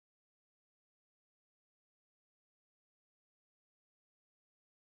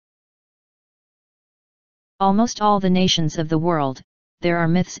Almost all the nations of the world, there are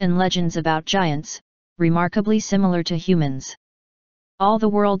myths and legends about giants, remarkably similar to humans. All the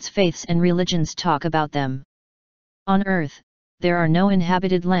world's faiths and religions talk about them. On Earth, there are no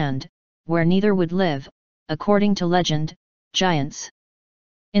inhabited land, where neither would live, according to legend, giants.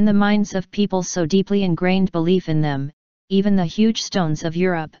 In the minds of people so deeply ingrained belief in them, even the huge stones of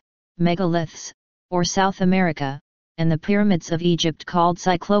Europe, megaliths, or South America, and the pyramids of Egypt called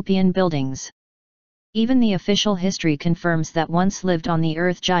cyclopean buildings. Even the official history confirms that once lived on the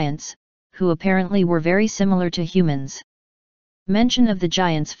earth giants, who apparently were very similar to humans. Mention of the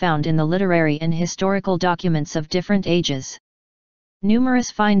giants found in the literary and historical documents of different ages. Numerous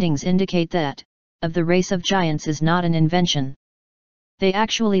findings indicate that, of the race of giants is not an invention. They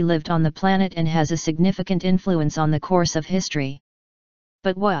actually lived on the planet and has a significant influence on the course of history.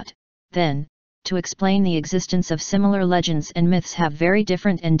 But what, then, to explain the existence of similar legends and myths have very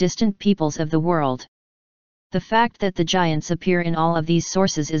different and distant peoples of the world? The fact that the giants appear in all of these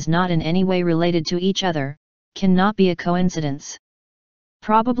sources is not in any way related to each other, cannot be a coincidence.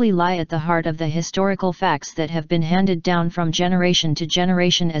 Probably lie at the heart of the historical facts that have been handed down from generation to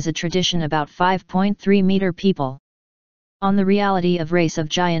generation as a tradition about 5.3-meter people. On the reality of race of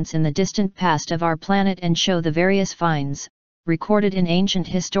giants in the distant past of our planet and show the various finds, recorded in ancient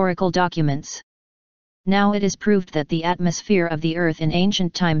historical documents. Now it is proved that the atmosphere of the Earth in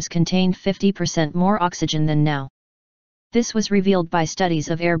ancient times contained 50% more oxygen than now. This was revealed by studies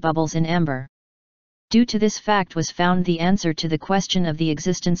of air bubbles in amber. Due to this fact was found the answer to the question of the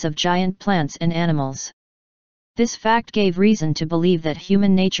existence of giant plants and animals. This fact gave reason to believe that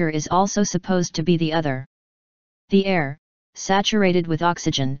human nature is also supposed to be the other. The air, saturated with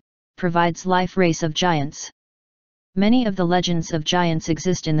oxygen, provides life race of giants. Many of the legends of giants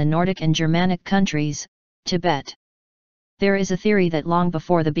exist in the Nordic and Germanic countries, Tibet. There is a theory that long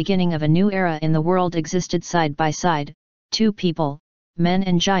before the beginning of a new era in the world existed side by side, two people, men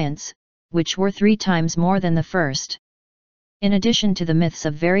and giants, which were 3 times more than the first. In addition to the myths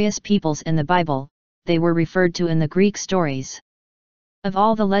of various peoples in the Bible, they were referred to in the Greek stories. Of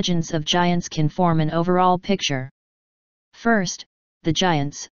all the legends of giants can form an overall picture. First, the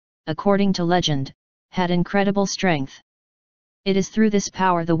giants, according to legend, had incredible strength. It is through this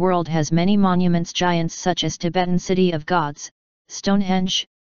power the world has many monuments giants such as Tibetan City of Gods, Stonehenge,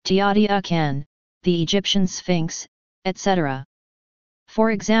 Teotihuacan, the Egyptian Sphinx, etc.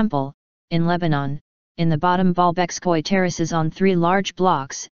 For example, in Lebanon, in the bottom Baalbekskoy terraces on 3 large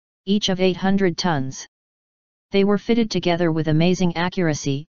blocks, each of 800 tons. They were fitted together with amazing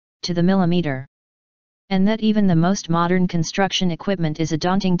accuracy, to the millimeter. And that even the most modern construction equipment is a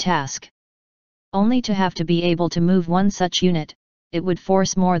daunting task. Only to have to be able to move one such unit, it would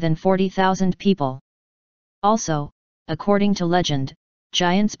force more than 40,000 people. Also, according to legend,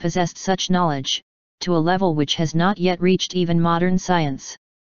 giants possessed such knowledge, to a level which has not yet reached even modern science.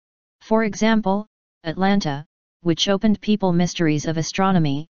 For example, Atlanta, which opened people mysteries of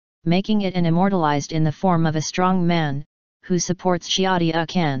astronomy, making it immortalized in the form of a strong man, who supports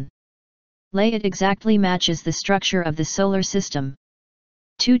Teotihuacan. It exactly matches the structure of the solar system.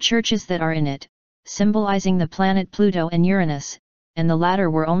 2 churches that are in it, symbolizing the planet Pluto and Uranus, and the latter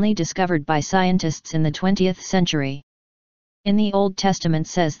were only discovered by scientists in the 20th century. In the Old Testament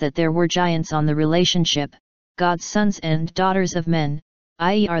says that there were giants on the relationship, God's sons and daughters of men,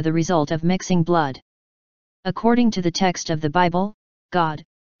 i.e. are the result of mixing blood. According to the text of the Bible, God,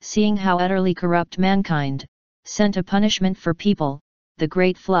 seeing how utterly corrupt mankind, sent a punishment for people, the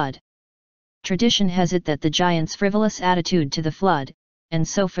Great Flood. Tradition has it that the giants' frivolous attitude to the flood, and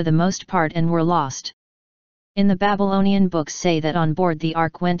so for the most part and were lost. In the Babylonian books say that on board the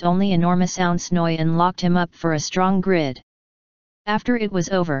ark went only enormous Ounce Noi and locked him up for a strong grid. After it was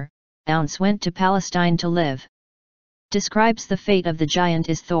over, Ounce went to Palestine to live. Describes the fate of the giant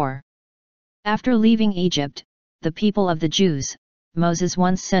is Thor. After leaving Egypt, the people of the Jews, Moses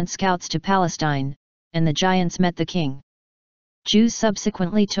once sent scouts to Palestine, and the giants met the king. Jews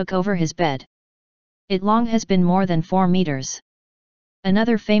subsequently took over his bed. It long has been more than 4 meters.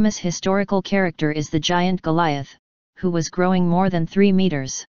 Another famous historical character is the giant Goliath, who was growing more than 3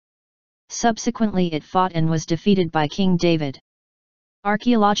 meters. Subsequently it fought and was defeated by King David.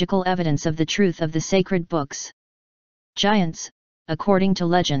 Archaeological evidence of the truth of the sacred books. Giants, according to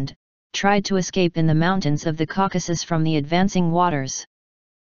legend, tried to escape in the mountains of the Caucasus from the advancing waters.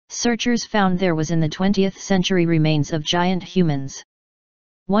 Searchers found there was in the 20th century remains of giant humans.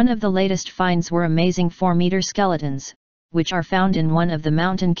 One of the latest finds were amazing 4-meter skeletons, which are found in one of the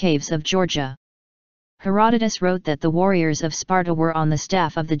mountain caves of Georgia. Herodotus wrote that the warriors of Sparta were on the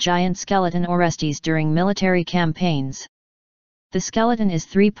staff of the giant skeleton Orestes during military campaigns. The skeleton is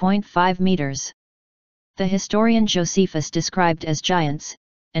 3.5 meters. The historian Josephus described as giants,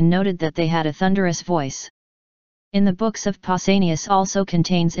 and noted that they had a thunderous voice. In the books of Pausanias also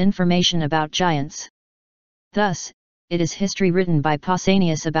contains information about giants. Thus, it is history written by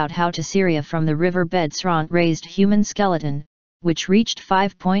Pausanias about how to Syria from the river bed Sront raised human skeleton, which reached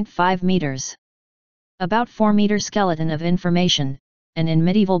 5.5 meters. About 4-meter skeleton of information, and in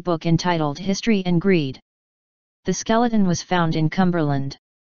medieval book entitled History and Greed. The skeleton was found in Cumberland.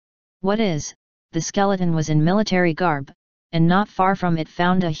 What is, the skeleton was in military garb, and not far from it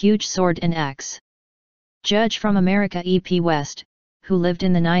found a huge sword and axe. Judge from America E.P. West, who lived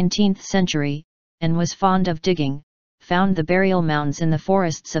in the 19th century, and was fond of digging, found the burial mounds in the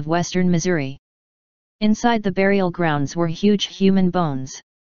forests of western Missouri. Inside the burial grounds were huge human bones.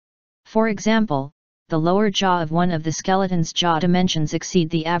 For example, the lower jaw of one of the skeleton's jaw dimensions exceed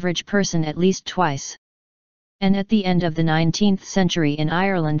the average person at least twice. And at the end of the 19th century in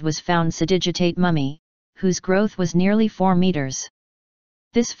Ireland was found sedigitate mummy, whose growth was nearly 4 meters.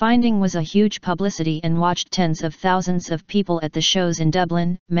 This finding was a huge publicity and watched tens of thousands of people at the shows in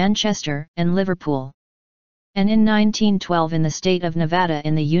Dublin, Manchester, and Liverpool. And in 1912 in the state of Nevada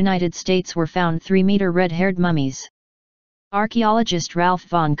in the United States were found 3-meter red-haired mummies. Archaeologist Ralph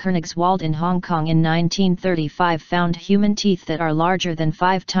von Koenigswald in Hong Kong in 1935 found human teeth that are larger than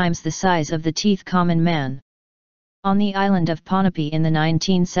 5 times the size of the teeth common man. On the island of Ponape in the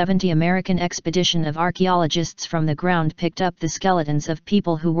 1970 American expedition of archaeologists from the ground picked up the skeletons of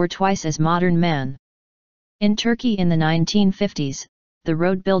people who were twice as modern man. In Turkey in the 1950s, the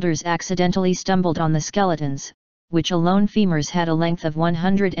road builders accidentally stumbled on the skeletons, which alone femurs had a length of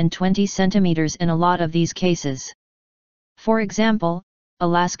 120 centimeters in a lot of these cases. For example,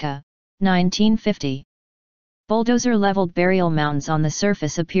 Alaska, 1950. Bulldozer leveled burial mounds on the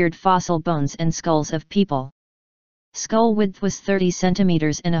surface appeared fossil bones and skulls of people. Skull width was 30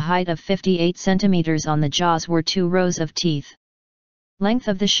 centimeters and a height of 58 centimeters. On the jaws were 2 rows of teeth. Length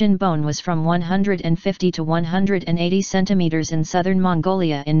of the shin bone was from 150 to 180 centimeters. In southern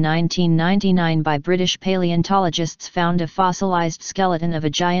Mongolia in 1999 by British paleontologists found a fossilized skeleton of a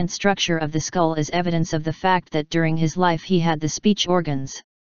giant. Structure of the skull is evidence of the fact that during his life he had the speech organs.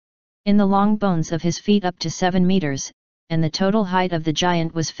 In the long bones of his feet up to 7 meters, and the total height of the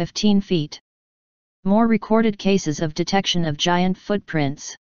giant was 15 feet. More recorded cases of detection of giant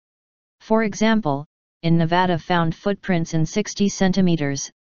footprints. For example, in Nevada found footprints in 60 centimeters,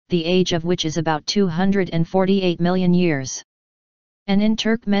 the age of which is about 248 million years. And in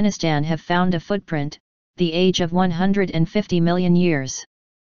Turkmenistan have found a footprint, the age of 150 million years.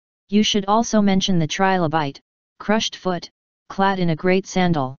 You should also mention the trilobite, crushed foot, clad in a great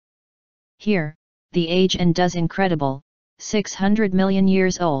sandal. Here, the age and does incredible, 600 million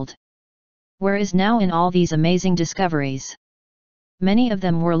years old. Where is now in all these amazing discoveries? Many of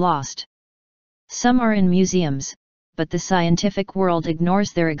them were lost. Some are in museums, but the scientific world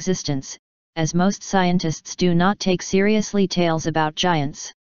ignores their existence, as most scientists do not take seriously tales about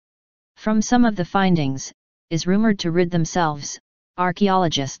giants. From some of the findings, is rumored to rid themselves,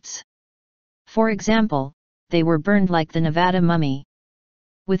 archaeologists. For example, they were burned like the Nevada mummy.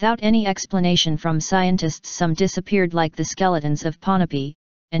 Without any explanation from scientists, some disappeared like the skeletons of Ponape,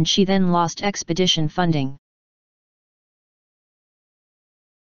 and she then lost expedition funding.